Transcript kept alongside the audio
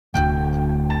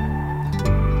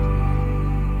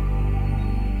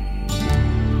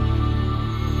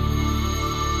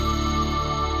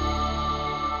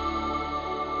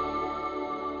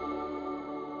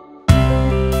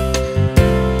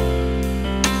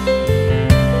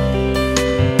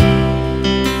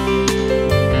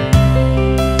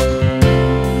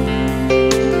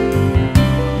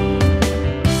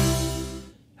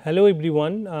Hello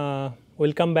everyone,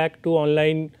 welcome back to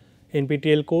online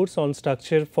NPTEL course on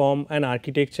structure, form and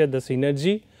architecture, the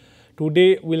synergy.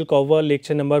 Today we will cover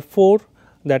lecture number 4,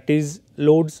 that is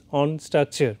loads on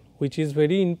structure, which is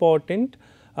very important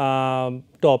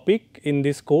topic in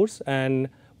this course, and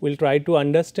we will try to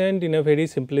understand in a very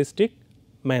simplistic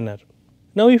manner.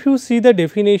 Now, if you see the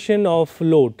definition of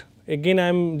load, again I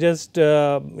am just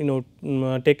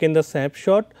taken the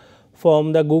snapshot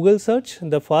from the Google search.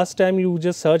 The first time you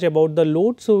just search about the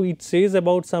load, so it says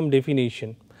about some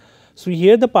definition. So,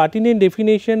 here the pertinent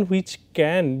definition which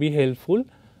can be helpful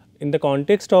in the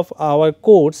context of our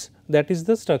course, that is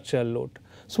the structural load.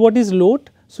 So, what is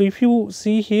load? So, if you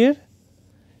see here,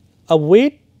 a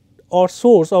weight or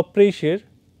source of pressure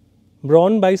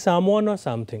borne by someone or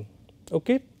something,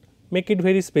 okay, make it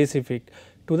very specific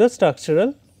to the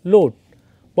structural load.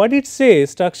 What it says,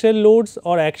 structural loads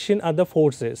or action are the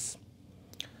forces,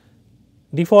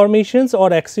 deformations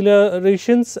or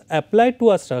accelerations applied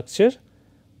to a structure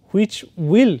which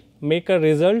will make a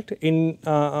result in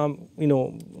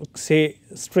say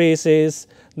stresses,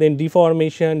 then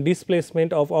deformation,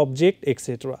 displacement of object,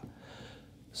 etc.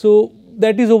 So,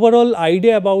 that is overall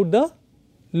idea about the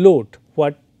load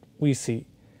what we see,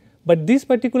 but this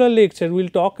particular lecture will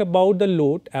talk about the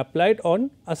load applied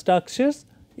on a structures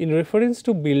in reference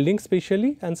to building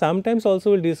specially, and sometimes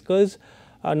also we will discuss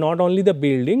not only the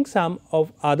building, some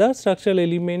of other structural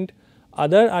element,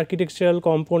 other architectural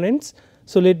components.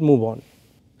 So, let us move on.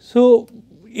 So,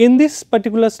 in this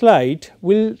particular slide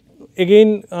we will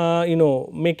again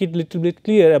make it little bit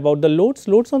clear about the loads.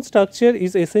 Loads on structure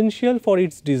is essential for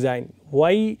its design.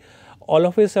 Why all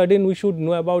of a sudden we should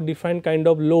know about different kind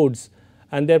of loads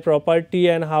and their property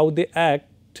and how they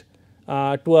act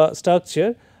to a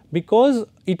structure, because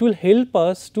it will help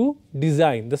us to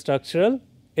design the structural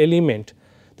element.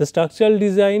 The structural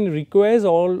design requires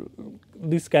all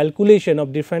this calculation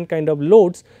of different kind of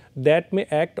loads that may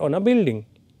act on a building.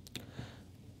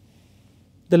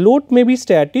 The load may be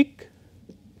static.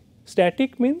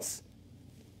 Static means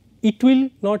it will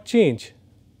not change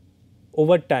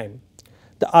over time.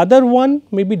 The other one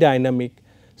may be dynamic.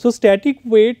 So, static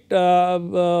weight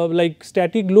like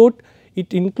static load,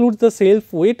 it includes the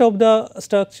self weight of the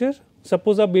structure.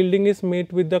 Suppose a building is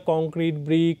made with the concrete,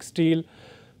 brick, steel.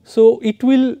 So, it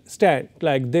will stand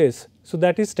like this. So,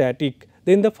 that is static.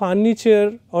 Then the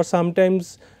furniture or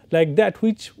sometimes like that,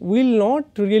 which will not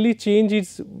really change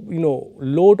its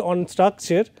load on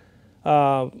structure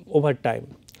over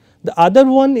time. The other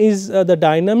one is the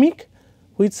dynamic,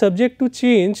 which subject to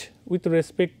change with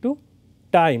respect to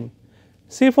time.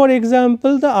 Say for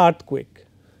example, the earthquake.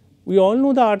 We all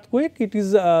know the earthquake, it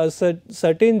is a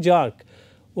certain jerk,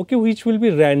 okay, which will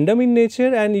be random in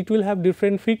nature and it will have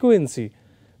different frequency.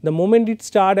 The moment it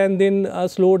start and then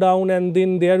slow down, and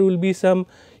then there will be some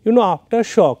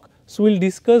aftershock. So, we will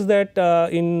discuss that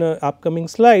in upcoming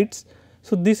slides.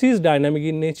 So, this is dynamic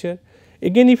in nature.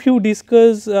 Again, if you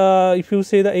discuss, if you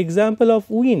say the example of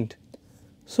wind.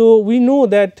 So, we know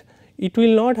that it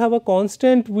will not have a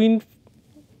constant wind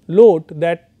load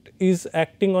that is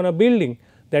acting on a building,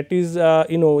 that is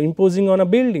imposing on a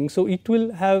building. So, it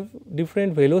will have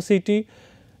different velocity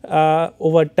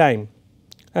over time,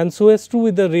 and so as true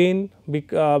with the rain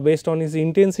based on its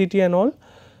intensity and all.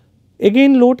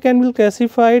 Again, load can be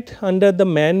classified under the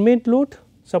man-made load.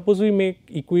 Suppose we make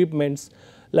equipments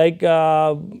like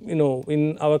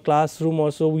in our classroom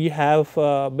also we have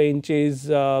benches,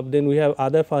 then we have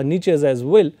other furnitures as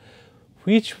well,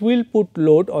 which will put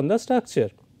load on the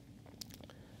structure,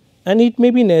 and it may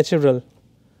be natural.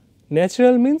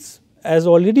 Natural means, as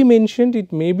already mentioned,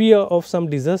 it may be of some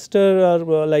disaster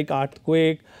or like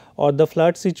earthquake or the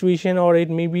flood situation, or it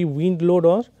may be wind load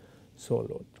or soil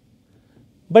load.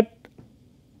 But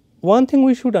one thing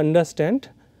we should understand,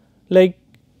 like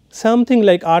something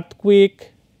like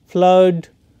earthquake, flood,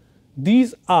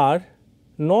 these are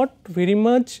not very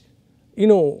much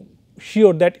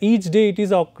sure that each day it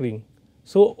is occurring.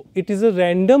 So, it is a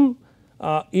random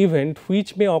event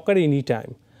which may occur any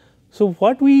time. So,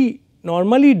 what we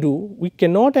normally do, we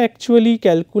cannot actually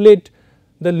calculate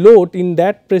the load in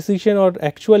that precision, or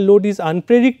actual load is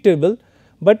unpredictable,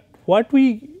 but what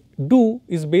we do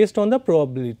is based on the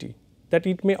probability that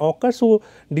it may occur. So,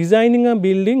 designing a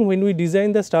building, when we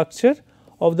design the structure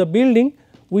of the building,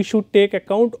 we should take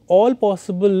account all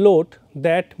possible load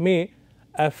that may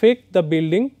affect the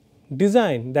building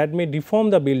design, that may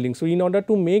deform the building. So, in order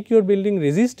to make your building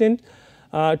resistant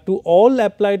to all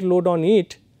applied load on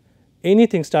it,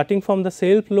 anything starting from the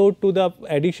self load to the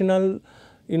additional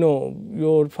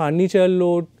your furniture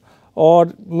load,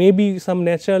 or maybe some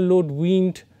natural load,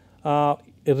 wind,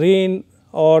 rain,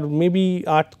 or maybe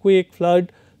earthquake,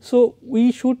 flood. So,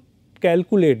 we should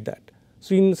calculate that.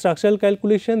 So, in structural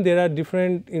calculation there are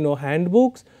different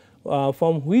handbooks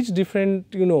from which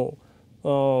different input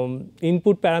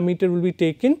parameter will be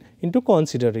taken into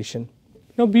consideration.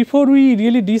 Now, before we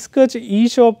really discuss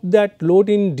each of that load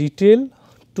in detail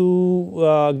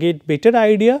to get better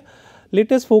idea,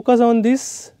 let us focus on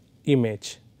this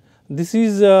image. This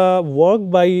is work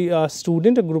by a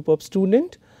student, a group of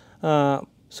student.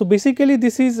 So, basically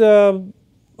this is a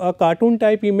cartoon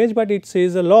type image, but it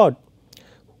says a lot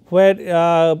where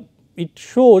it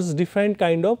shows different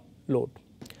kind of load.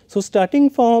 So, starting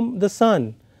from the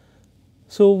sun,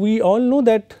 so we all know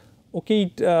that okay,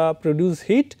 it produces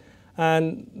heat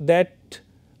and that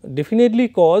definitely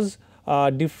cause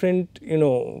different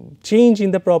change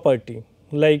in the property,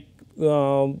 like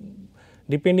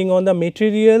depending on the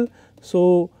material.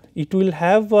 So, it will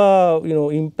have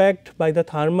impact by the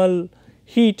thermal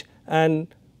heat, and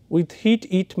with heat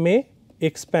it may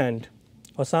expand,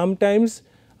 or sometimes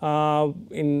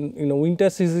in winter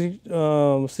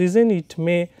season it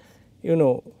may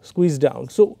squeeze down.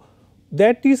 So,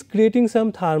 that is creating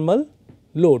some thermal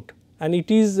load, and it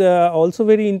is also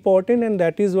very important, and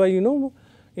that is why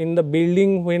in the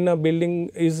building, when a building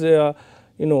is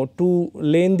too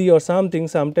lengthy or something,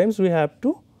 sometimes we have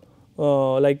to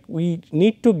like we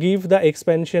need to give the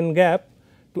expansion gap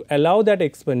to allow that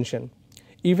expansion.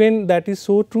 Even that is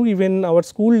so true, even our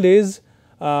school days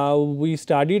we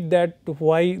studied that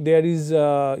why there is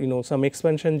some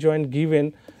expansion joint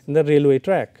given in the railway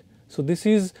track. So, this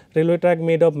is railway track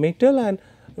made of metal, and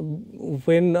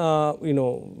when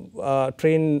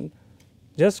train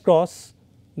just cross,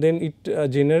 then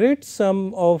it generates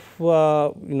some of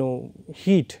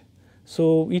heat.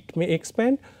 So, it may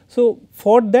expand. So,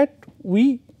 for that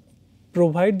we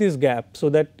provide this gap, so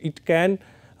that it can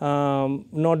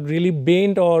not really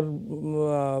bend, or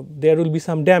there will be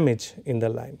some damage in the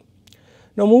line.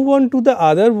 Now, move on to the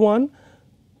other one,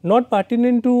 not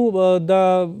pertinent to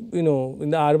the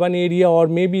in the urban area, or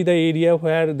maybe the area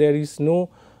where there is no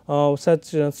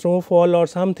such snowfall or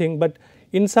something, but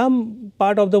in some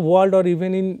part of the world or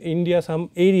even in India, some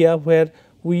area where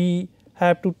we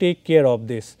have to take care of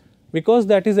this, because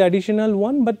that is additional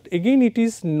one, but again it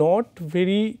is not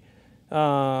very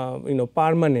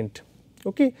permanent.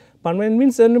 Okay. Permanent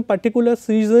means in a particular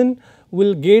season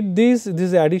will get this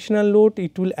additional load,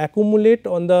 it will accumulate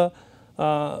on the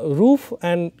roof,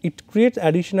 and it creates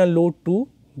additional load to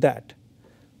that.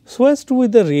 So, as to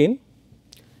with the rain,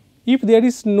 if there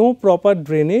is no proper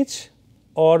drainage,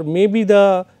 or maybe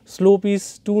the slope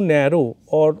is too narrow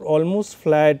or almost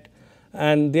flat,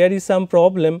 and there is some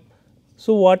problem,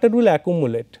 so water will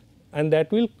accumulate, and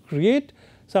that will create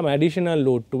some additional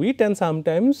load to it, and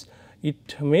sometimes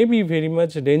it may be very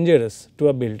much dangerous to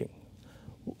a building.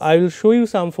 I will show you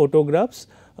some photographs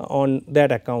on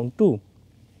that account too.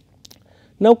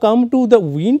 Now, come to the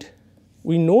wind.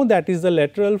 We know that is the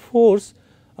lateral force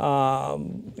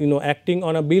acting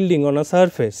on a building, on a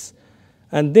surface,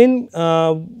 and then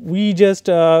we just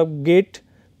get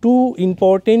two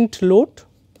important load.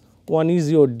 One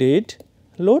is your dead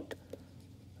load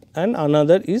and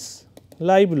another is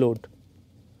live load.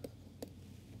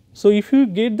 So, if you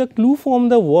get the clue from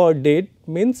the word dead,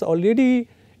 means already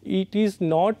it is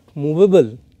not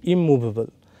movable, immovable,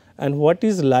 and what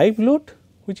is live load,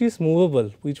 which is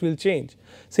movable, which will change.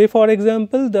 Say for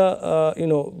example,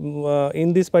 the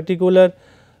in this particular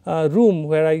room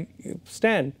where I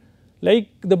stand, like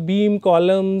the beam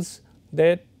columns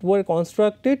that were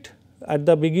constructed at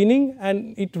the beginning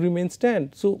and it remains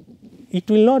stand. So, it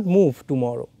will not move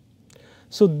tomorrow.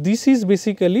 So, this is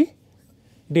basically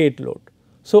dead load.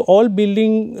 So, all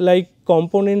building like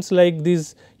components like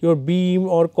this, your beam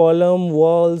or column,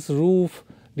 walls, roof,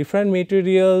 different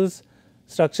materials,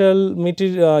 structural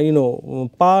material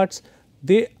parts,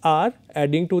 they are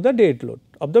adding to the dead load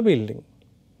of the building.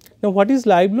 Now, what is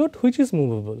live load, which is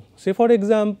movable? Say for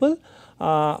example,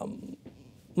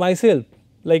 myself,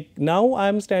 like now I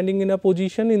am standing in a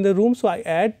position in the room, so I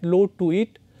add load to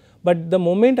it, but the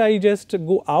moment I just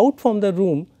go out from the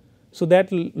room, so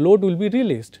that load will be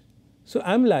released. So,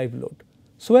 I am live load.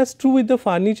 So, as true with the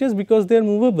furnitures, because they are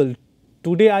movable.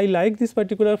 Today I like this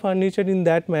particular furniture in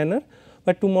that manner,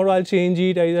 but tomorrow I will change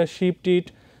it, either shift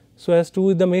it. So, as true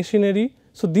with the machinery.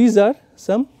 So, these are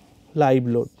some live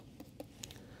load.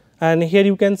 And here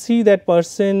you can see that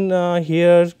person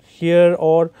here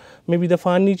or maybe the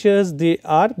furnitures, they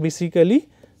are basically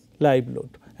live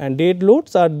load, and dead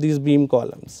loads are these beam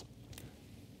columns.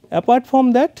 Apart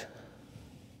from that,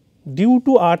 due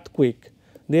to earthquake,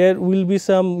 there will be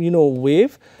some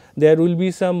wave, there will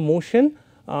be some motion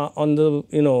on the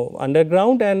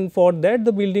underground, and for that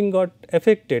the building got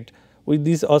affected with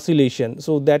this oscillation.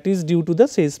 So, that is due to the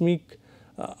seismic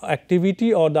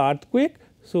activity or the earthquake.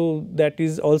 So, that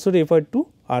is also referred to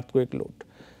earthquake load.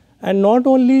 And not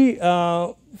only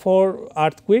for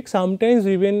earthquake, sometimes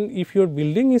even if your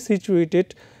building is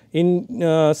situated in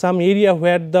some area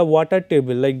where the water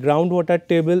table, like groundwater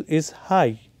table is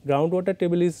high, groundwater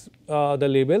table is the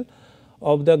level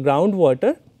of the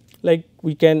groundwater, like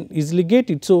we can easily get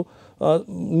it. So,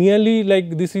 nearly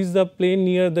like this is the plane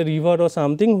near the river or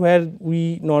something where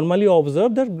we normally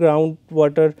observe that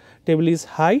groundwater table is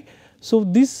high. So,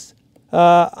 this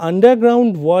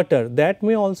underground water that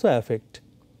may also affect.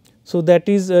 So, that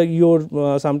is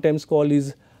your sometimes call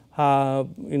is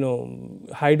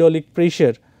hydraulic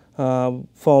pressure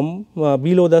from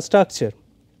below the structure.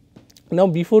 Now,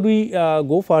 before we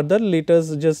go further, let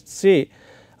us just say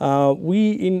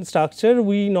we in structure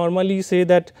we normally say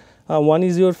that one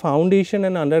is your foundation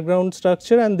and underground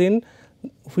structure, and then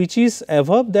which is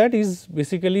above that is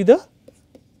basically the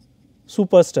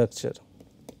superstructure.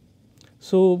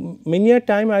 So, many a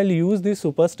time I will use this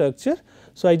superstructure.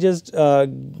 So, I just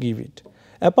give it.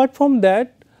 Apart from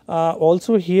that,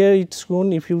 also here it is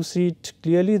shown, if you see it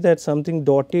clearly, that something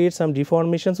dotted, some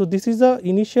deformation. So, this is the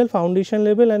initial foundation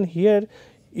level, and here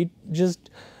it just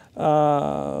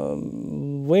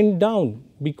went down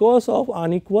because of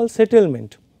unequal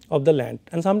settlement of the land,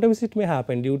 and sometimes it may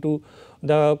happen due to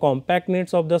the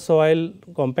compactness of the soil,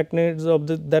 compactness of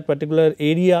that particular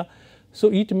area.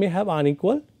 So, it may have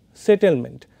unequal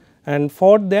settlement, and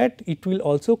for that it will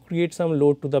also create some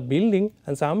load to the building,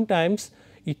 and sometimes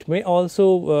it may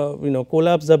also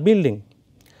collapse the building.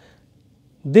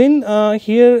 Then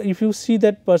here if you see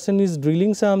that person is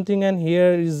drilling something, and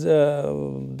here is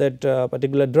that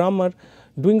particular drummer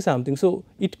doing something. So,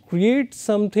 it creates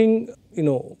something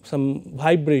some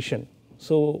vibration.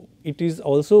 So, it is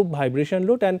also vibration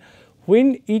load, and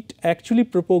when it actually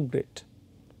propagate,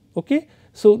 okay,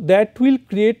 so that will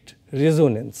create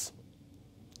resonance.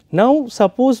 Now,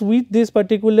 suppose with this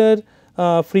particular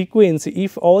frequency,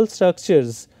 if all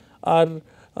structures are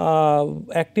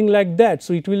acting like that,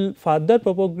 so it will further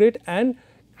propagate and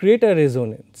create a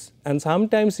resonance, and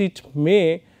sometimes it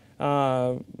may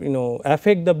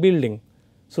affect the building.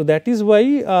 So, that is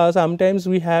why sometimes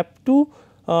we have to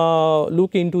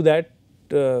look into that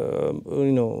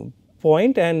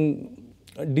point and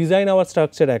design our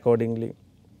structure accordingly.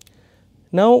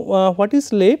 Now, what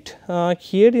is left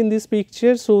here in this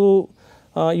picture? So,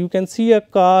 you can see a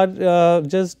car,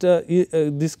 this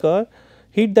car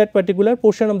hit that particular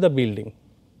portion of the building,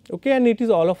 okay, and it is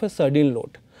all of a sudden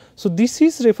load. So, this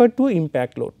is referred to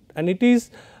impact load, and it is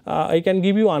I can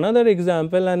give you another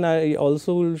example, and I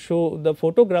also will show the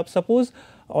photograph. Suppose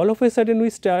all of a sudden we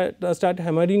start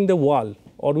hammering the wall,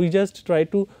 or we just try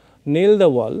to nail the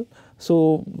wall.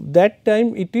 So, that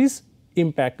time it is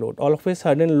impact load, all of a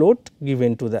sudden load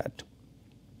given to that.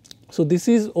 So, this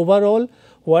is overall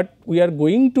what we are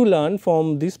going to learn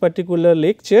from this particular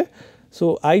lecture.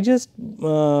 So, I just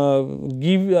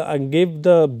gave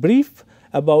the brief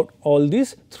about all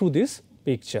this through this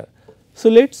picture. So,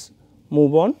 let us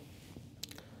move on.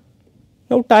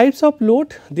 Now, types of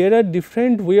load, there are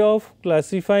different way of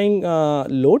classifying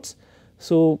loads.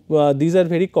 So, these are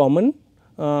very common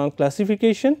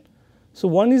classification. So,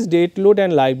 one is dead load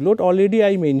and live load, already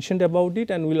I mentioned about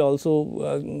it, and we will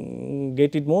also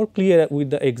get it more clear with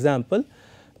the example.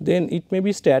 Then it may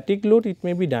be static load, it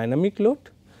may be dynamic load,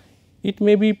 it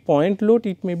may be point load,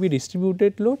 it may be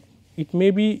distributed load, it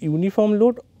may be uniform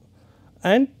load,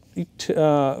 and it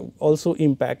also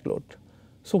impact load.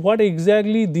 So, what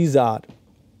exactly these are?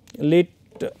 Let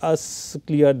us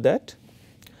clear that.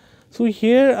 So,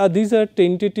 here these are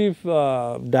tentative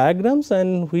diagrams,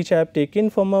 and which I have taken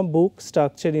from a book,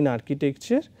 Structure in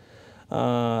Architecture.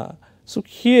 So,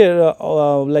 here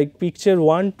like picture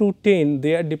 1 to 10,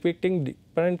 they are depicting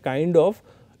different kind of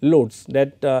loads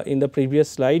that in the previous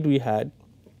slide we had.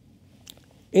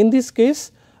 In this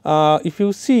case, if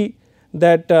you see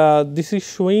that this is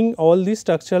showing all the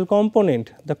structural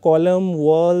component, the column,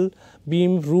 wall,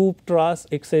 beam, roof, truss,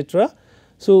 etc.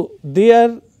 So, they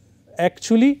are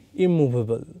actually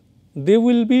immovable. They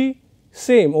will be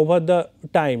same over the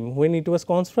time when it was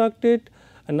constructed,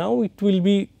 and now it will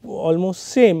be almost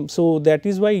same. So, that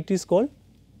is why it is called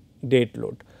dead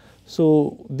load.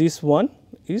 So, this one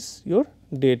is your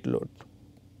dead load.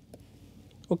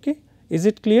 Okay. Is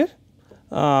it clear?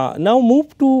 Now,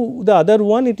 move to the other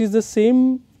one. It is the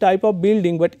same type of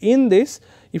building, but in this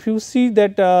if you see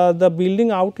that the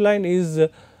building outline is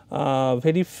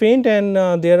very faint, and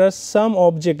there are some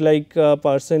object like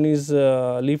person is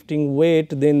lifting weight,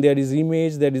 then there is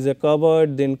image, there is a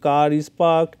cupboard, then car is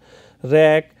parked,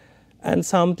 rack, and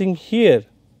something here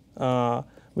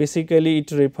basically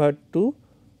it referred to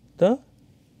the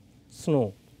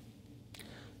snow.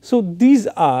 So, these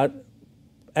are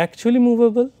actually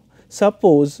movable.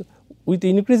 Suppose with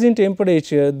increase in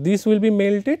temperature this will be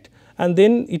melted and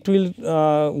then it will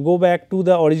go back to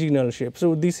the original shape.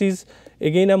 So, this is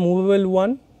again a movable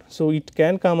one. So, it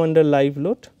can come under live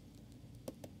load.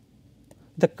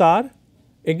 The car,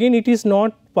 again it is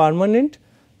not permanent.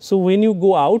 So, when you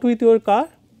go out with your car,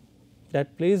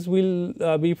 that place will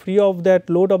be free of that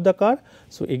load of the car.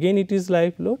 So, again it is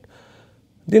live load.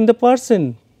 Then the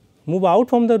person move out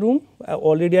from the room,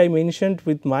 already I mentioned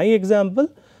with my example.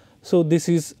 So, this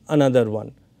is another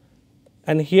one,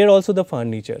 and here also the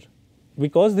furniture,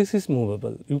 because this is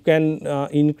movable, you can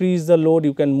increase the load,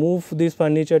 you can move this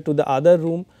furniture to the other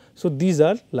room. So, these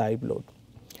are live load.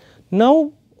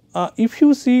 Now, if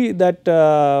you see that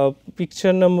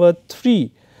picture number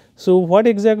 3, so what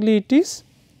exactly it is?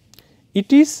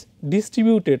 It is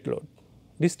distributed load.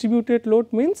 Distributed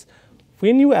load means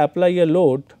when you apply a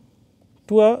load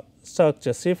to a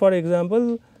structure, say for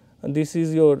example, this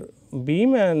is your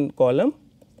beam and column.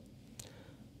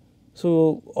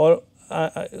 So, or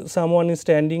someone is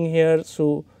standing here.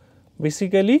 So,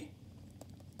 basically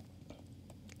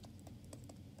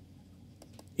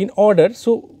in order,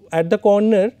 so at the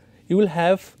corner you will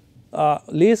have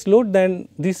less load than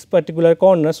this particular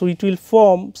corner. So, it will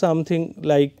form something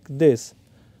like this.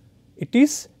 It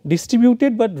is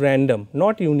distributed, but random,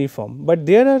 not uniform, but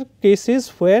there are cases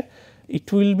where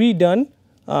it will be done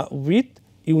with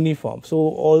uniform. So,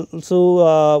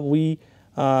 also we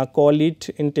call it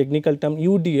in technical term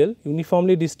UDL,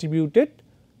 uniformly distributed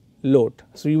load.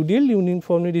 So, UDL,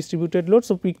 uniformly distributed load.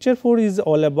 So, picture 4 is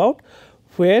all about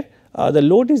where the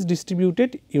load is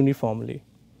distributed uniformly.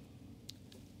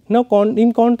 Now,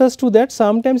 in contrast to that,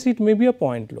 sometimes it may be a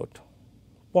point load.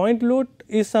 Point load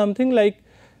is something like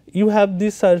you have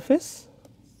this surface,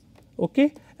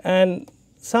 okay, and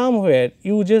somewhere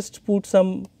you just put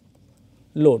some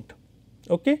load.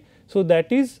 Okay. So,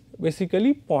 that is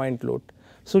basically point load.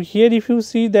 So, here if you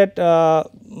see that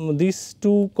these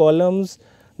two columns,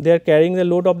 they are carrying the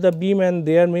load of the beam, and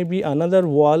there may be another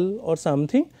wall or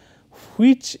something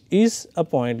which is a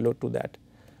point load to that,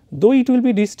 though it will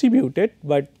be distributed,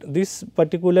 but this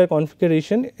particular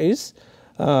configuration is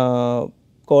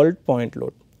called point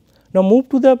load. Now, move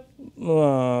to the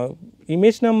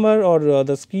image number or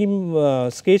the scheme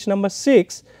sketch number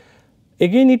 6.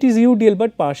 Again it is UDL,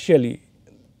 but partially.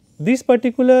 This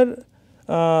particular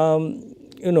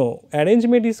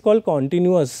arrangement is called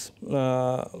continuous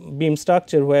beam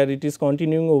structure, where it is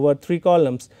continuing over 3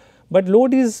 columns, but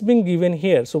load is being given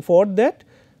here. So, for that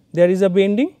there is a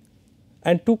bending,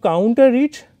 and to counter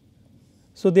it,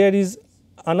 so there is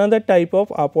another type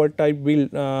of upward type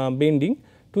bending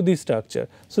to this structure.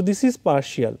 So, this is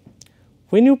partial.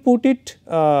 When you put it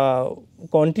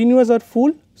continuous or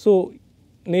full, so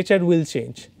nature will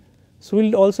change. So, we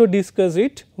will also discuss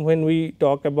it when we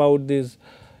talk about this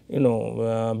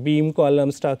beam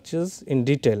column structures in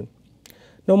detail.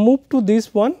 Now, move to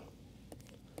this one.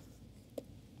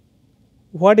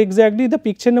 What exactly the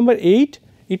picture number 8?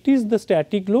 It is the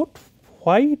static load.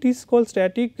 Why it is called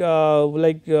static?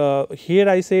 Here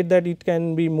I said that it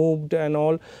can be moved and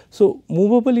all. So,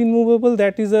 movable, immovable,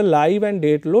 that is a live and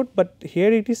dead load, but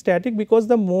here it is static because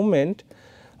the moment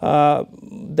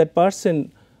that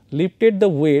person lifted the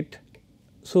weight,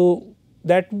 so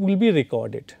that will be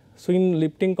recorded. So, in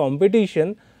lifting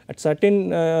competition at certain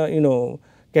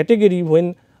category,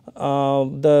 when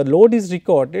the load is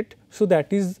recorded, so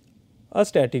that is a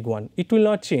static one, it will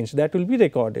not change, that will be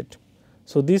recorded.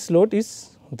 So, this load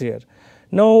is there.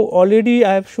 Now, already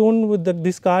I have shown with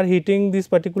this car hitting this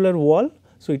particular wall.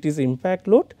 So, it is impact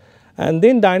load, and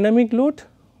then dynamic load.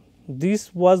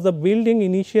 This was the building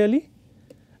initially,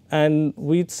 and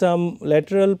with some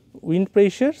lateral wind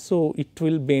pressure. So, it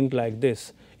will bend like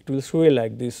this, it will sway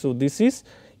like this. So, this is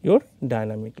your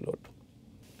dynamic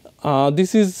load.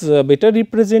 This is a better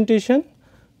representation.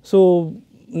 So,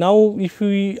 now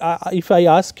if I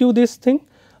ask you this thing,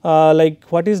 like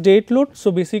what is dead load?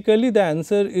 So, basically the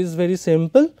answer is very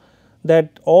simple,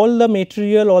 that all the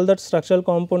material, all the structural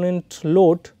component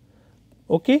load,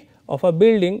 okay, of a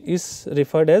building is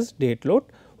referred as dead load,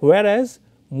 whereas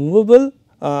movable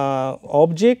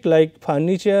object like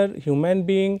furniture, human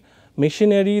being,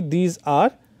 machinery, these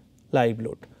are live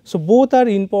load. So, both are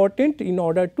important in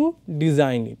order to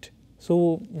design it.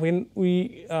 So, when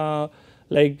we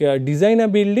design a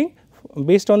building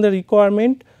based on the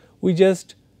requirement, we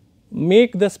just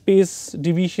make the space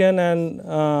division and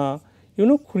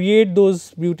create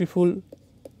those beautiful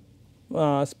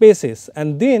spaces,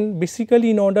 and then basically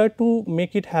in order to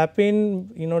make it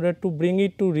happen, in order to bring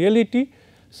it to reality,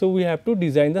 so we have to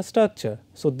design the structure.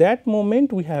 So, that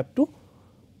moment we have to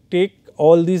take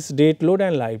all this dead load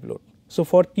and live load. So,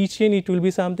 for kitchen it will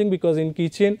be something, because in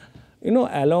kitchen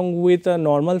along with a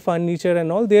normal furniture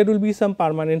and all, there will be some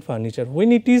permanent furniture.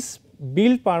 When it is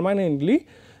built permanently,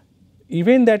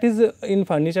 even that is in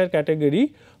furniture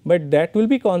category, but that will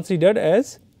be considered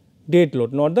as dead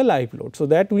load, not the live load. So,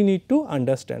 that we need to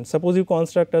understand. Suppose you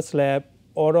construct a slab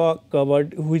or a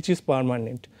cupboard which is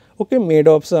permanent, okay, made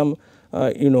of some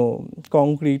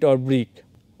concrete or brick.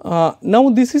 Now,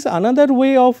 this is another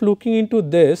way of looking into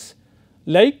this,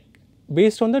 like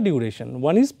based on the duration.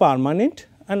 One is permanent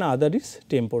and other is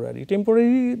temporary.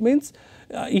 Temporary means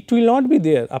it will not be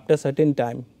there after certain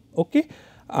time. Okay.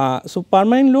 So,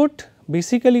 permanent load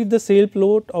basically the self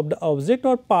load of the object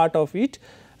or part of it,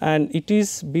 and it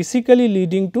is basically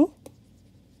leading to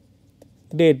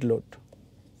dead load.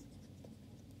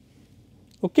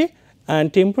 Okay.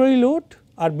 And temporary load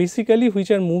are basically which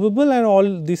are movable, and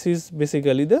all this is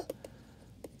basically the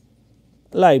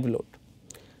live load.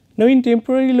 Now, in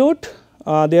temporary load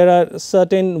there are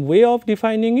certain way of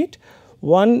defining it.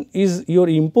 One is your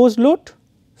imposed load,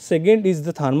 second is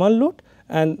the thermal load,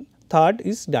 and third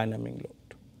is dynamic load.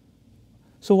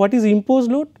 So, what is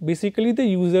imposed load? Basically the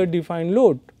user defined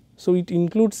load. So, it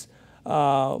includes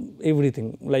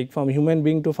everything like from human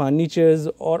being to furnitures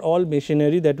or all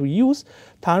machinery that we use.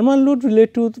 Thermal load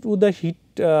related to the heat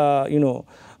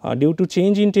due to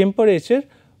change in temperature,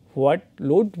 what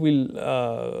load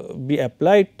will be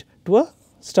applied to a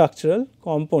structural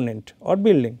component or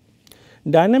building.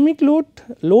 Dynamic load,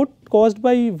 load caused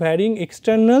by varying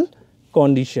external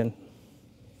condition.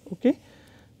 Okay.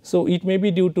 So, it may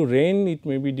be due to rain, it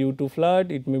may be due to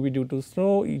flood, it may be due to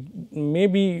snow, it may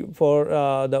be for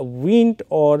the wind,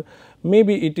 or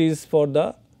maybe it is for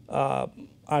the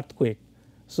earthquake.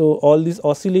 So, all this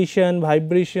oscillation,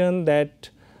 vibration that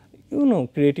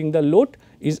creating the load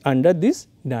is under this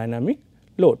dynamic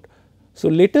load. So,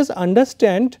 let us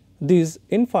understand this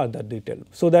in further detail,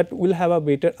 so that we will have a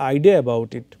better idea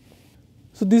about it.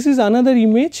 So, this is another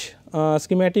image,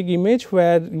 schematic image,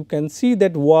 where you can see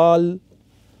that wall,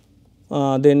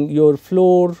 then your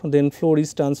floor, then floor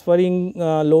is transferring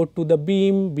load to the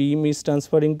beam, beam is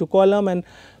transferring to column, and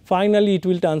finally it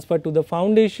will transfer to the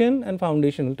foundation, and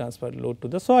foundation will transfer load to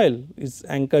the soil is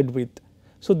anchored with.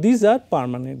 So, these are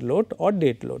permanent load or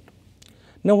dead load.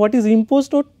 Now, what is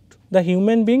imposed load? The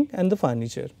human being and the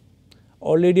furniture.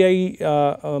 Already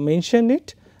I mentioned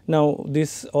it. Now,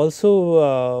 this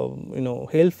also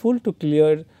helpful to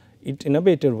clear it in a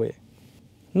better way.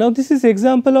 Now, this is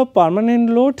example of permanent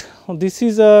load. This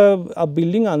is a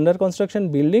building, under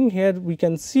construction building. Here we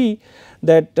can see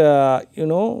that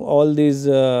all these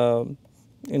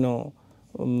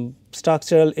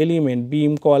structural element,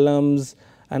 beam, columns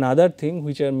and other thing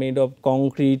which are made of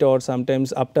concrete, or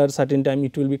sometimes after certain time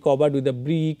it will be covered with a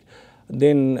brick,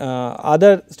 then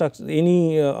other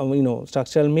any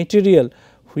structural material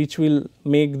which will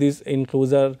make this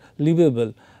enclosure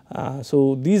livable.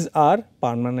 So, these are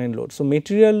permanent load. So,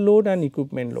 material load and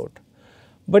equipment load.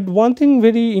 But one thing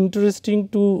very interesting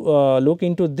to look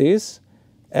into this,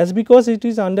 as because it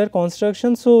is under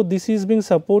construction. So, this is being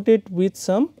supported with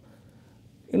some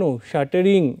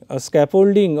shuttering,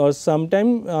 scaffolding, or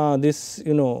sometime this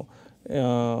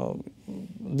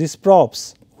these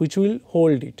props which will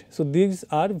hold it. So, these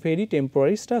are very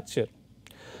temporary structure.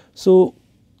 So,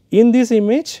 in this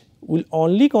image we will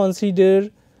only consider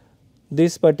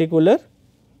this particular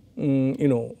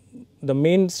the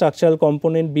main structural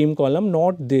component, beam, column,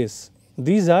 not this.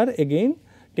 These are again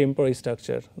temporary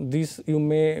structure. This you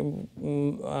may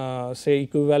say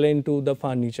equivalent to the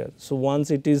furniture. So,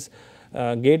 once it is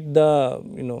get the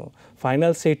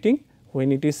final setting,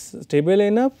 when it is stable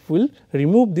enough, we will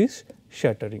remove this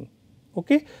shuttering.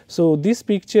 Okay. So, this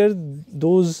picture,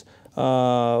 those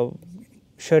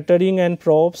shuttering and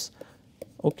props,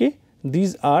 okay,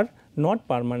 these are not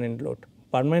permanent load.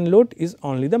 Permanent load is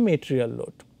only the material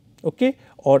load, okay,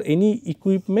 or any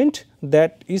equipment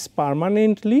that is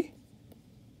permanently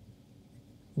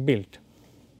built.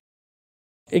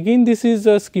 Again, this is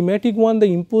a schematic one, the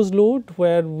imposed load,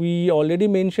 where we already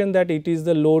mentioned that it is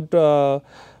the load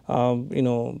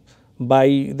by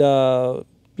the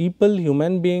people,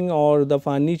 human being, or the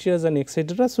furnitures and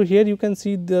etc. So, here you can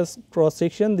see this cross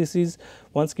section. This is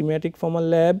one schematic from a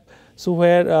lab. So,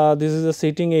 where this is the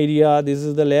sitting area, this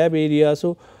is the lab area.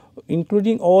 So,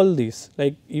 including all this,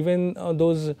 like even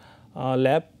those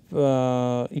lab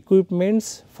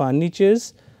equipments,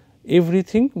 furnitures,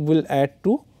 everything will add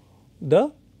to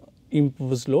the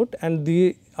imposed load, and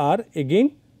they are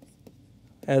again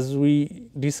as we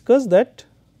discussed that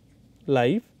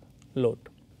live load.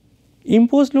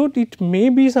 Imposed load, it may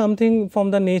be something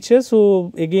from the nature.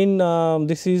 So, again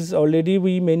this is already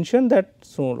we mentioned that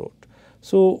snow load.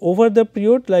 So, over the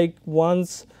period, like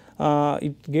once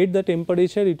it get the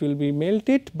temperature, it will be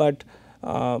melted, but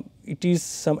it is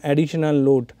some additional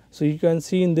load. So, you can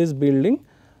see in this building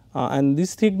and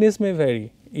this thickness may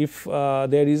vary if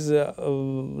there is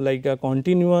like a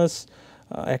continuous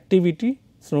activity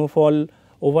snowfall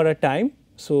over a time.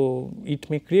 So, it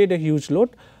may create a huge load,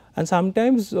 and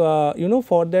sometimes you know,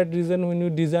 for that reason when you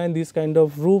design this kind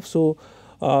of roof. So,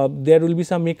 there will be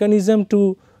some mechanism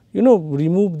to, you know,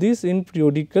 remove this in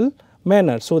periodical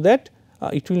manner, so that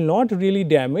it will not really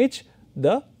damage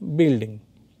the building.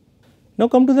 Now,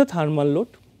 come to the thermal load.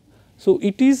 So,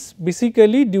 it is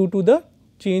basically due to the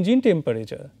change in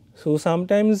temperature. So,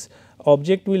 sometimes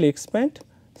object will expand,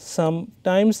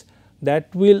 sometimes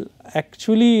that will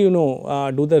actually, you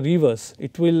know, do the reverse.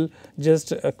 It will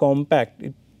just compact,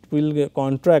 it will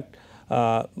contract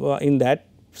in that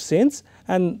sense,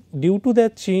 and due to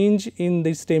that change in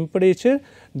this temperature,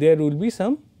 there will be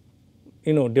some,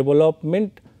 you know,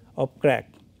 development of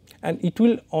crack, and it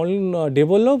will only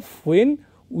develop when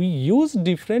we use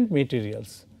different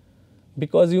materials.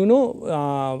 Because you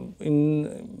know,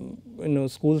 in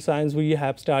school science we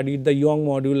have studied the Young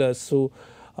modulus. So,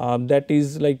 that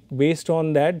is like based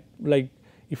on that, like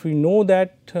if we know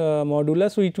that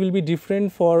modulus, so it will be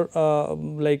different for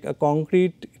like a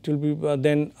concrete, it will be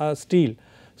than a steel.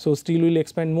 So, steel will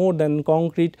expand more than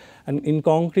concrete, and in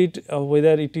concrete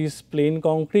whether it is plain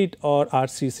concrete or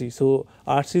RCC. So,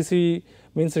 RCC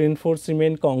means reinforced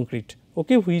cement concrete,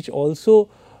 okay, which also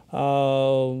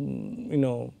you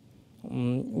know,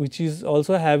 which is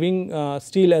also having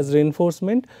steel as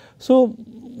reinforcement. So,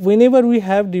 whenever we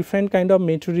have different kind of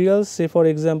materials, say for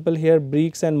example, here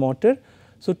bricks and mortar.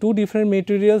 So, two different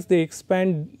materials, they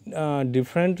expand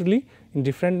differently in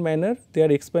different manner,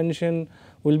 their expansion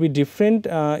will be different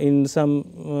in some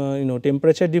you know,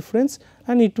 temperature difference,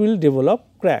 and it will develop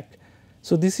crack.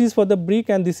 So, this is for the brick,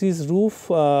 and this is roof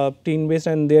tin based,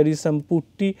 and there is some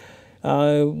putty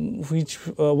which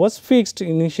was fixed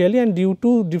initially, and due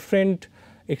to different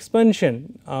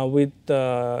expansion with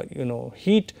you know,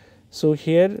 heat. So,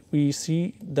 here we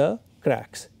see the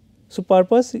cracks. So,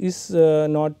 purpose is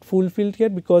not fulfilled here,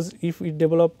 because if it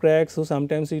develop cracks, so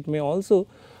sometimes it may also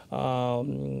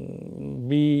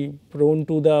be prone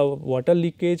to the water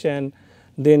leakage, and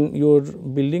then your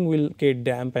building will get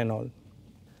damp and all.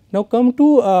 Now, come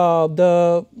to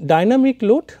the dynamic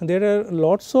load. There are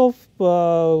lots of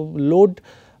load,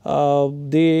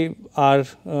 they are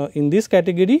in this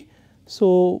category.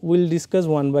 So, we will discuss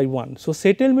one by one. So,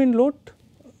 settlement load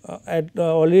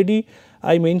already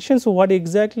I mentioned. So, what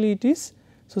exactly it is?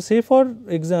 So, say for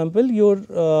example, your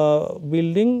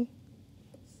building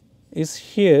is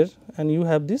here and you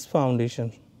have this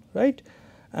foundation, right,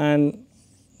 and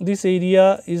this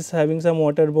area is having some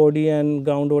water body and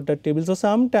groundwater table. So,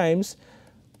 sometimes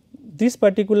this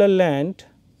particular land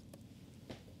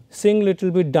sink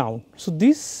little bit down. So,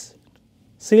 this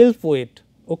self weight,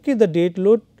 okay, the dead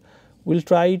load will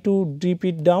try to dip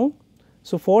it down.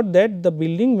 So, for that the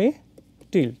building may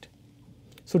tilt.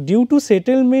 So, due to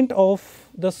settlement of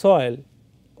the soil,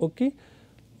 okay,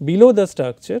 below the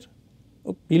structure,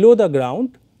 below the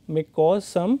ground may cause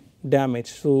some damage.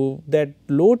 So, that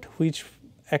load which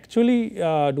actually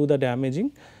do the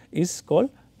damaging is called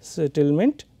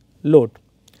settlement load.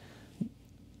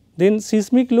 Then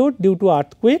seismic load due to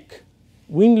earthquake,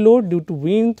 wind load due to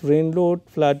wind, rain load,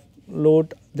 flood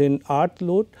load, then earth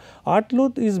load. Earth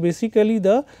load is basically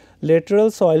the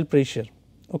lateral soil pressure,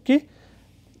 okay.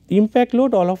 Impact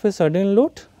load, all of a sudden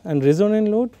load, and resonant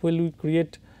load will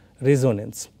create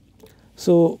resonance.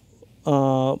 So,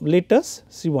 let us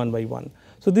see one by one.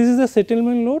 So, this is the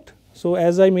settlement load. So,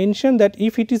 as I mentioned that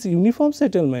if it is uniform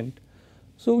settlement,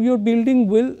 so your building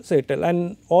will settle,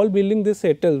 and all building they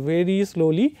settle very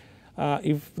slowly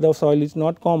if the soil is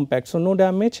not compact. So, no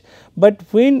damage, but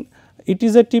when it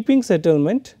is a tipping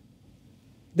settlement,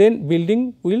 then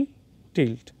building will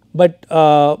tilt. But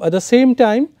at the same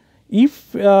time,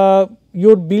 if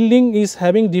your building is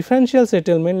having differential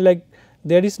settlement, like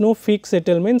there is no fixed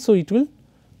settlement, so it will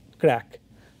crack.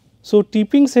 So,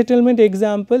 tipping settlement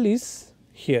example is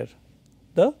here,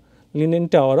 the Leaning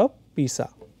Tower of Pisa.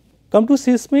 Come to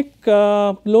seismic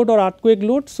load or earthquake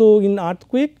load. So, in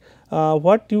earthquake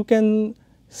what you can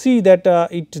see that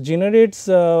it generates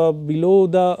below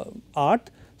the earth.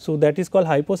 So, that is called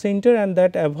hypocenter, and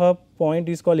that above point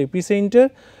is called epicenter.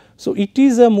 So, it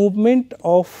is a movement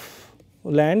of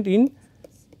land in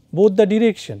both the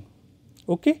direction.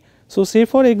 Okay. So, say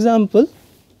for example,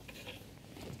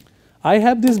 I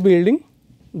have this building,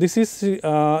 this is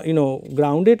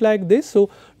grounded like this. So,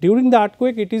 during the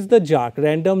earthquake it is the jerk,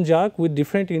 random jerk with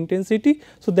different intensity.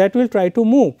 So, that will try to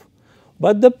move,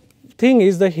 but the thing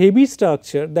is the heavy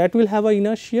structure that will have a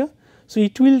inertia. So,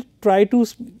 it will try to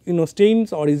stay in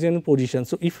its original position.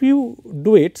 So, if you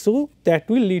do it, so that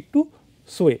will lead to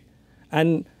sway,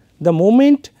 and the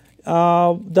moment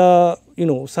the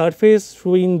surface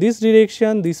sway in this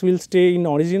direction, this will stay in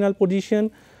original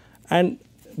position, and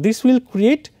this will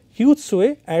create huge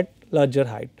sway at larger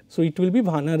height. So, it will be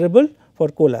vulnerable for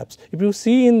collapse. If you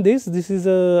see in this is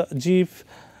a GIF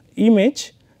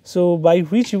image. So, by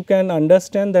which you can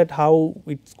understand that how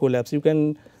it collapse. You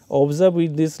can observe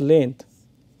with this length,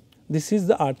 this is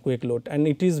the earthquake load, and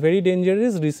it is very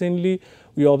dangerous. Recently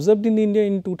we observed in India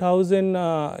in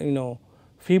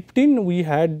 2015 we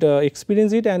had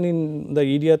experienced it, and in the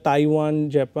area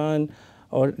Taiwan, Japan,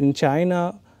 or in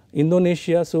China,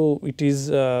 Indonesia. So, it is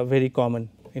very common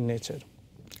in nature.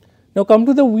 Now, come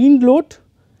to the wind load.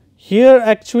 Here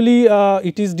actually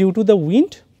it is due to the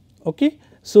wind. Okay.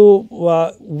 So,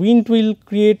 wind will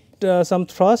create some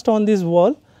thrust on this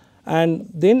wall, and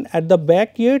then at the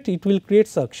back yard it will create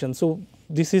suction. So,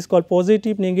 this is called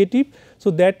positive, negative.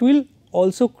 So, that will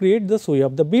also create the sway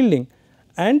of the building,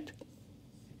 and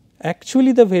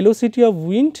actually the velocity of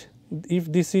wind,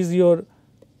 if this is your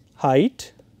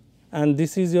height and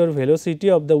this is your velocity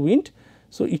of the wind.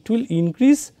 So, it will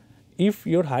increase if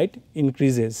your height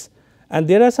increases, and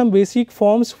there are some basic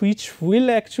forms which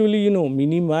will actually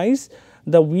minimize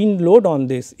the wind load on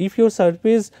this. If your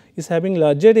surface is having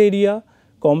larger area,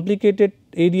 complicated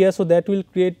area, so that will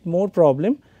create more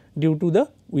problem due to the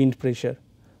wind pressure.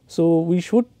 So, we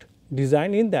should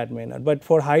design in that manner, but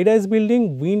for high rise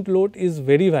building wind load is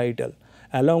very vital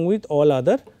along with all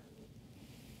other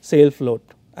self load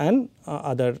and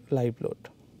other live load.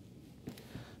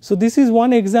 So, this is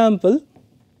one example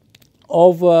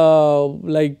of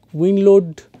like wind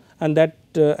load, and that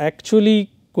actually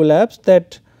collapsed,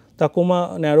 that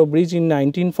Tacoma narrow bridge in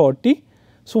 1940.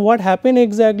 So, what happened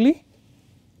exactly?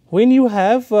 When you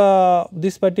have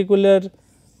this particular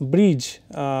bridge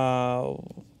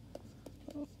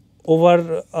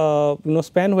over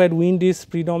span where wind is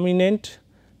predominant,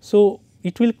 so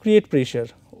it will create pressure.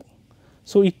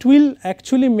 So, it will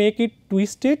actually make it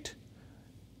twisted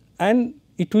and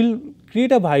it will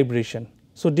create a vibration.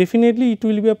 So, definitely it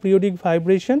will be a periodic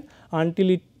vibration until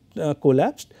it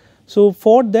collapsed. So,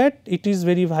 for that it is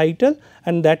very vital,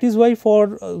 and that is why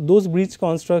for those bridge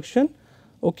construction,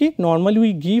 okay, normally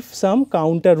we give some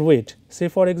counterweight. Say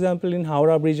for example, in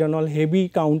Howrah bridge and all, heavy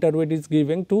counterweight is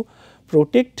given to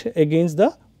protect against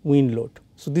the wind load.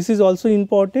 So, this is also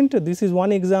important. This is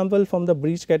one example from the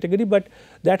bridge category, but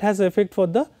that has effect for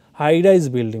the high rise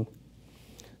building.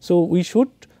 So, we should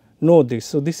know this.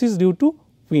 So, this is due to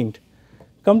wind.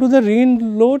 Come to the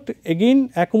rain load,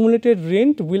 again accumulated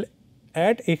rain will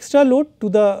add extra load to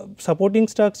the supporting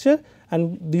structure,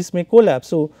 and this may collapse.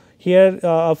 So, here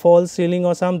a false ceiling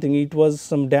or something, it was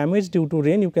some damage due to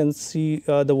rain, you can see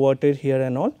the water here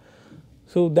and all.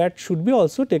 So, that should be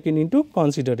also taken into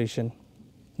consideration.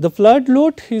 The flood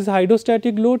load is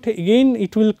hydrostatic load, again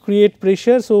it will create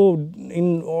pressure. So,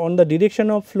 on the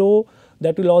direction of flow,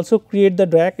 that will also create the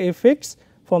drag effects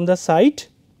from the side,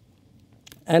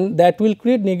 and that will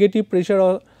create negative pressure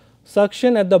or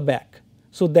suction at the back.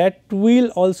 So, that will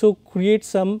also create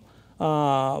some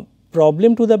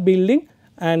problem to the building,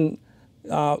 and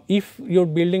if your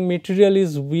building material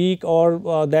is weak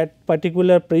or that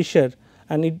particular pressure,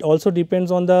 and it also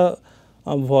depends on the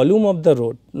volume of the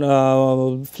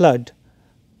road flood.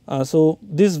 So,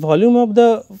 this volume of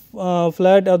the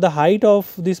flood or the height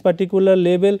of this particular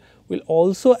level will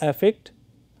also affect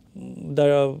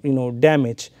the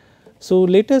damage. So,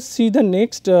 let us see the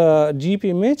next GIF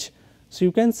image. So,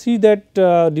 you can see that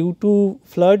due to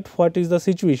flood, what is the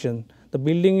situation? The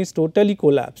building is totally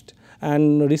collapsed,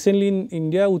 and recently in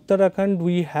India, Uttarakhand,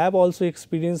 we have also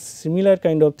experienced similar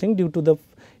kind of thing due to the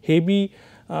heavy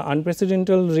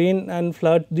unprecedented rain and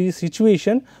flood the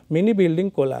situation, many building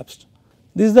collapsed.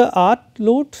 This is the earth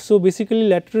load. So, basically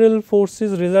lateral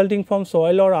forces resulting from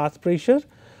soil or earth pressure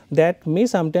that may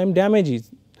sometime damage it.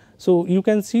 So, you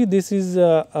can see this is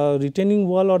a retaining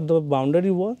wall or the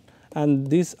boundary wall, and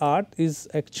this earth is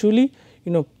actually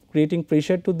creating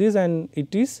pressure to this, and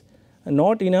it is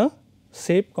not in a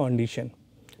safe condition.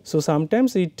 So,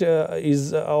 sometimes it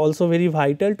is also very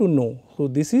vital to know. So,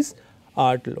 this is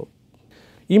earth load.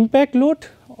 Impact load,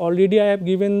 already I have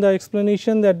given the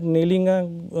explanation that nailing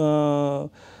a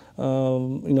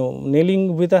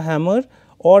nailing with a hammer,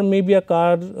 or maybe a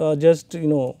car just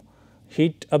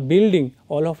hit a building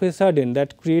all of a sudden,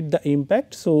 that create the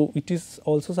impact. So, it is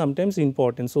also sometimes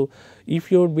important. So,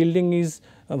 if your building is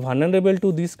vulnerable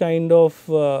to this kind of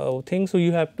thing, so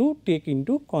you have to take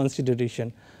into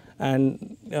consideration.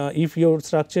 And if your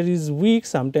structure is weak,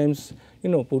 sometimes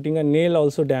putting a nail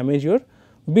also damage your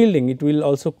building. It will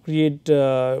also create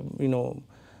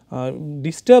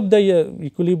disturb the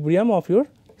equilibrium of your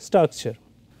structure.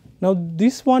 Now,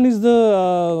 this one is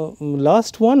the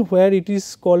last one, where it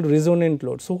is called resonant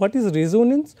load. So, what is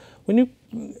resonance? When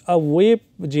a wave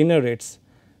generates,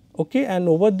 okay, and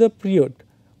over the period,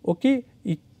 okay,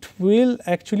 it will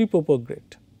actually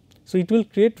propagate. So, it will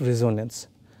create resonance,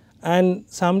 and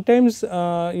sometimes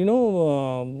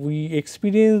we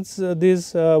experience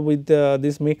this with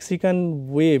this Mexican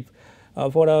wave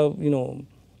for a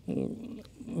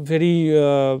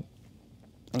very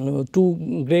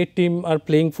two great team are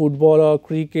playing football or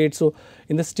cricket. So,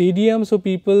 in the stadium, so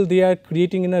people they are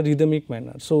creating in a rhythmic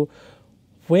manner. So,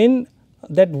 when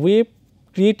that wave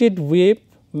created wave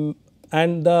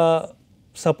and the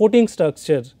supporting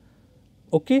structure,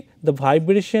 okay, the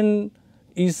vibration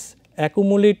is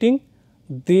accumulating,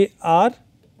 they are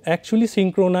actually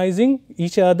synchronizing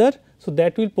each other. So,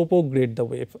 that will propagate the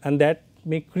wave, and that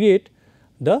may create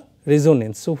the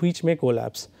resonance, so which may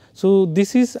collapse. So,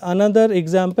 this is another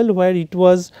example where it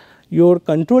was your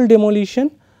controlled demolition,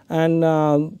 and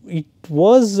it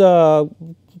was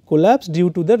collapsed due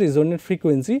to the resonant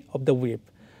frequency of the wave.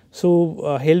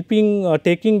 So,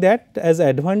 taking that as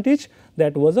advantage,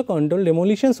 that was a controlled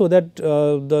demolition, so that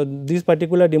this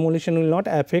particular demolition will not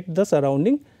affect the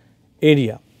surrounding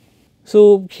area.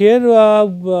 So, here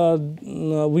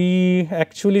we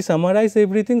actually summarize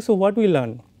everything. So, what we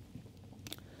learn?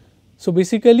 So,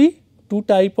 basically two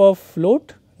type of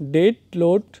load, dead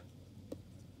load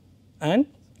and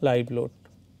live load.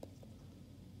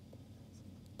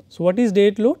 So, what is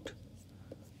dead load?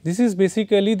 This is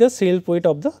basically the self weight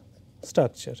of the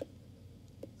structure,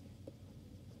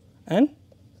 and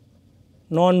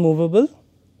non-movable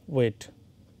weight.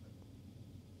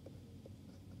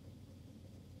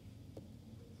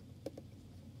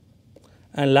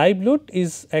 And live load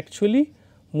is actually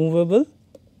movable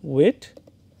weight.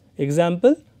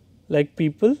 Example like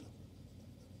people,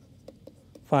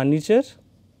 furniture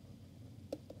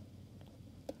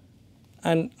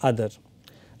and other.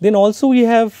 Then also we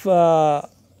have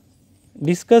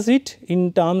discussed it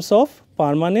in terms of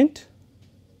permanent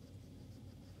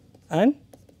and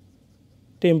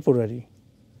temporary.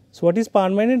 So, what is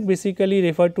permanent? Basically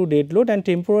refer to dead load, and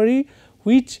temporary,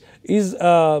 which is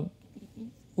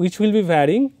which will be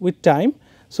varying with time.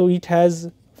 So, it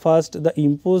has first the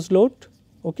imposed load,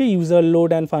 okay, user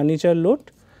load and furniture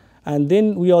load, and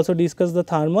then we also discuss the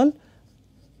thermal,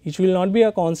 which will not be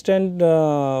a constant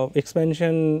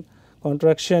expansion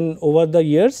contraction over the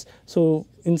years. So,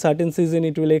 in certain season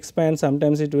it will expand,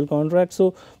 sometimes it will contract.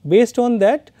 So, based on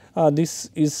that this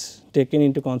is taken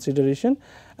into consideration,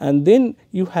 and then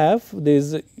you have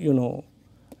this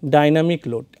dynamic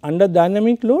load. Under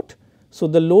dynamic load, so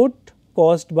the load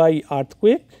caused by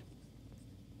earthquake,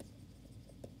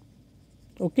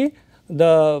 okay,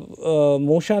 the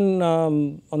motion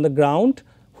on the ground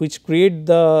which create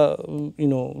the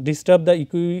disturb the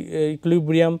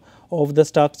equilibrium of the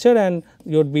structure, and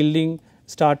your building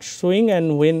starts showing,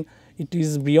 and when it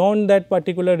is beyond that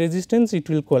particular resistance it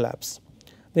will collapse.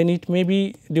 Then it may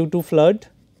be due to flood,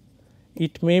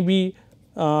 it may be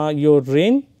your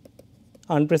rain,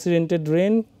 unprecedented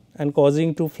rain and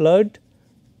causing to flood.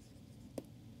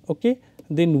 Okay.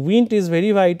 Then wind is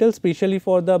very vital, especially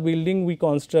for the building we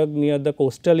construct near the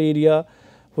coastal area,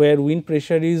 where wind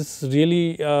pressure is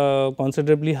really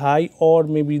considerably high, or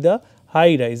maybe the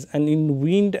high rise. And in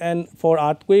wind and for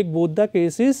earthquake, both the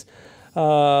cases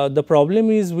the problem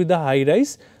is with the high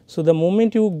rise. So, the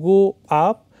moment you go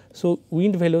up, so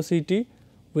wind velocity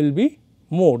will be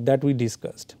more, that we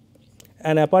discussed.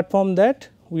 And apart from that,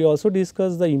 we also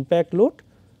discussed the impact load.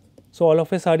 So, all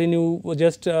of a sudden you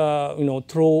just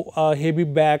throw a heavy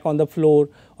bag on the floor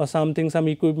or something, some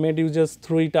equipment, you just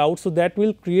throw it out. So, that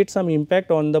will create some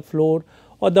impact on the floor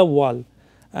or the wall.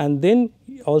 And then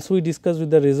also we discussed with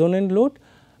the resonant load,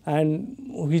 and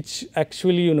which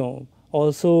actually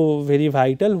also very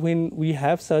vital when we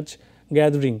have such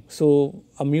gathering. So,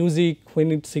 a music,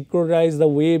 when it synchronize the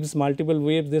waves, multiple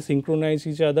waves, they synchronize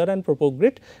each other and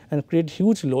propagate and create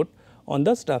huge load on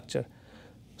the structure.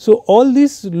 So, all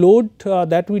this load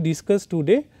that we discussed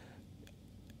today,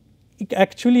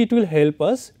 it will help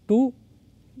us to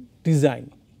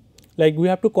design. Like we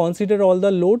have to consider all the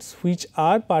loads which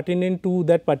are pertinent to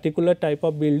that particular type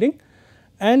of building,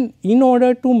 and in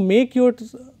order to make your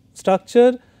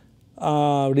structure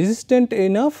resistant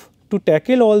enough to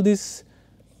tackle all this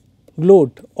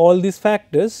load, all these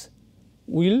factors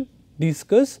we will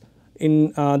discuss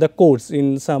in the course.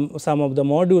 In some of the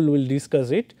module we will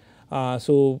discuss it.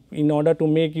 So, in order to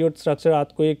make your structure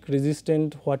earthquake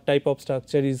resistant, what type of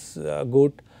structure is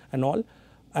good and all,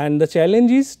 and the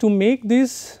challenge is to make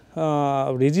this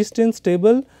resistance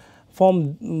stable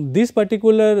from this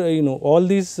particular all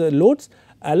these loads,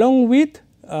 along with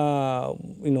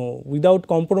without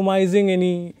compromising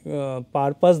any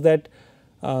purpose that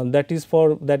that is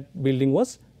for that building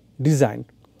was designed.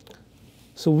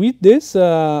 So, with this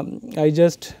I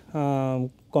just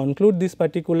conclude this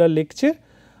particular lecture,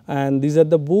 and these are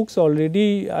the books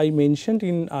already I mentioned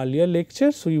in earlier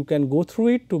lectures. So, you can go through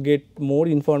it to get more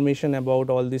information about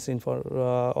all this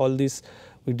all this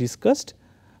we discussed,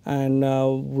 and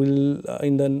we will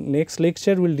in the next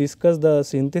lecture we will discuss the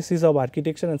synthesis of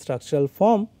architecture and structural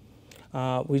form,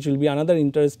 which will be another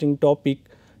interesting topic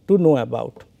to know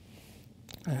about.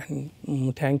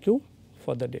 And thank you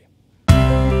for the day.